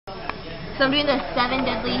So I'm doing the 7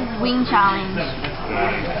 deadly wing challenge.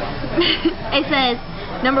 It says,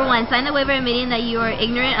 number 1, sign a waiver admitting that you are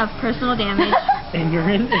ignorant of personal damage.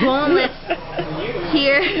 Ignorant? Swollen lips,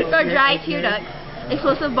 tear or dry tear ducts,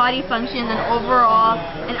 explosive body functions, and overall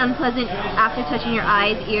an unpleasant after touching your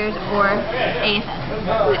eyes, ears, or AFS.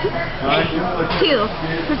 2,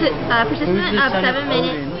 persistent of 7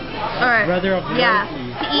 minutes, or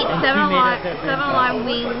to eat 7 alarm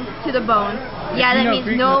wings to the bone. Yeah, that means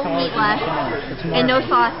no meat left, and no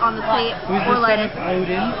sauce on the plate or lettuce.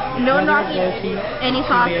 No knocking any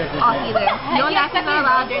sauce off either. No napkins are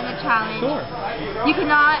allowed during the challenge. You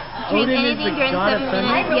cannot drink anything during 7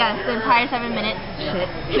 minutes. Yes, the entire 7 minutes. Shit.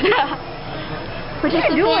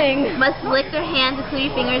 Participants must lick their hands,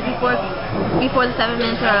 including fingers, before the 7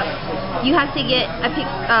 minutes are up. You have to get a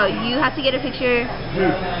picture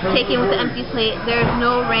taken with the empty plate. There's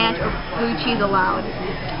no ranch or blue cheese allowed.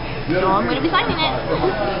 So I'm going to be signing it.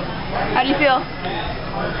 How do you feel?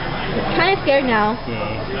 Kind of scared now.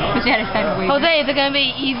 Jose, is it going to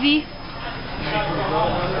be easy?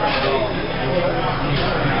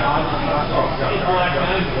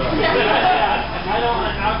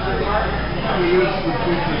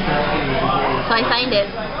 So I signed it.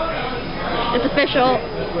 It's official.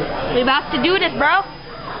 We're about to do this, bro.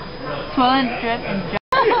 Swollen strip and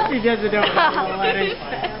He doesn't know the letters.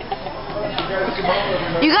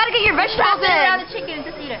 You gotta get your vegetables in. around the chicken and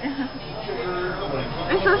just eat it.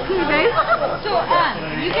 I'm so scared, guys. So,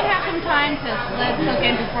 you can have some time to let it soak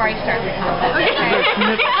in before I start the contest.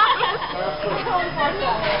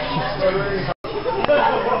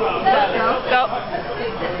 Okay. Go.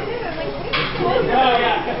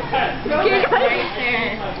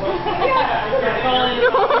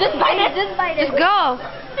 Just bite it. Just bite it. Just go.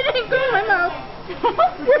 It didn't go in my mouth.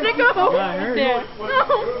 Where'd it go? There.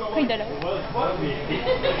 We did it.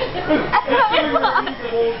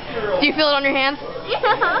 Do you feel it on your hands?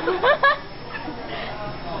 Yeah.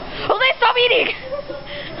 Jose, stop eating!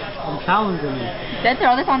 I'm challenging you. Then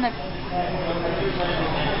throw this on the...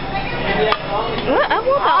 I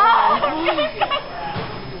want that one.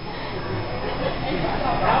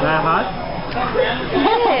 Is that hot?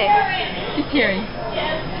 Hey. She's tearing.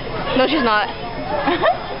 No, she's not.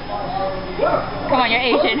 Come on, you're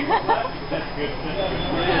Asian.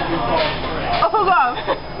 Oh my god!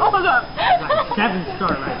 Oh my god! Like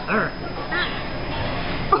 7-star right there.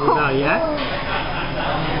 Oh, not yet?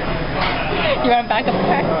 You want to back up the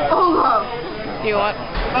car? Oh god! You want?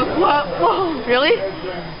 What? Whoa! Really?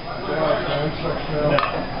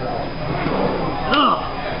 Ugh.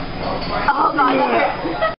 Oh god!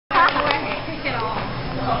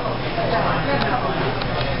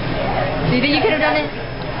 Do you think you could have done it?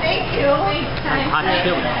 Thank you. Hot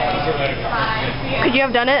chili. Could you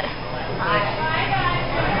have done it?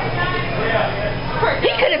 He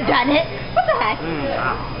could have done it. What the heck?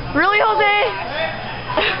 Wow. Really, Jose?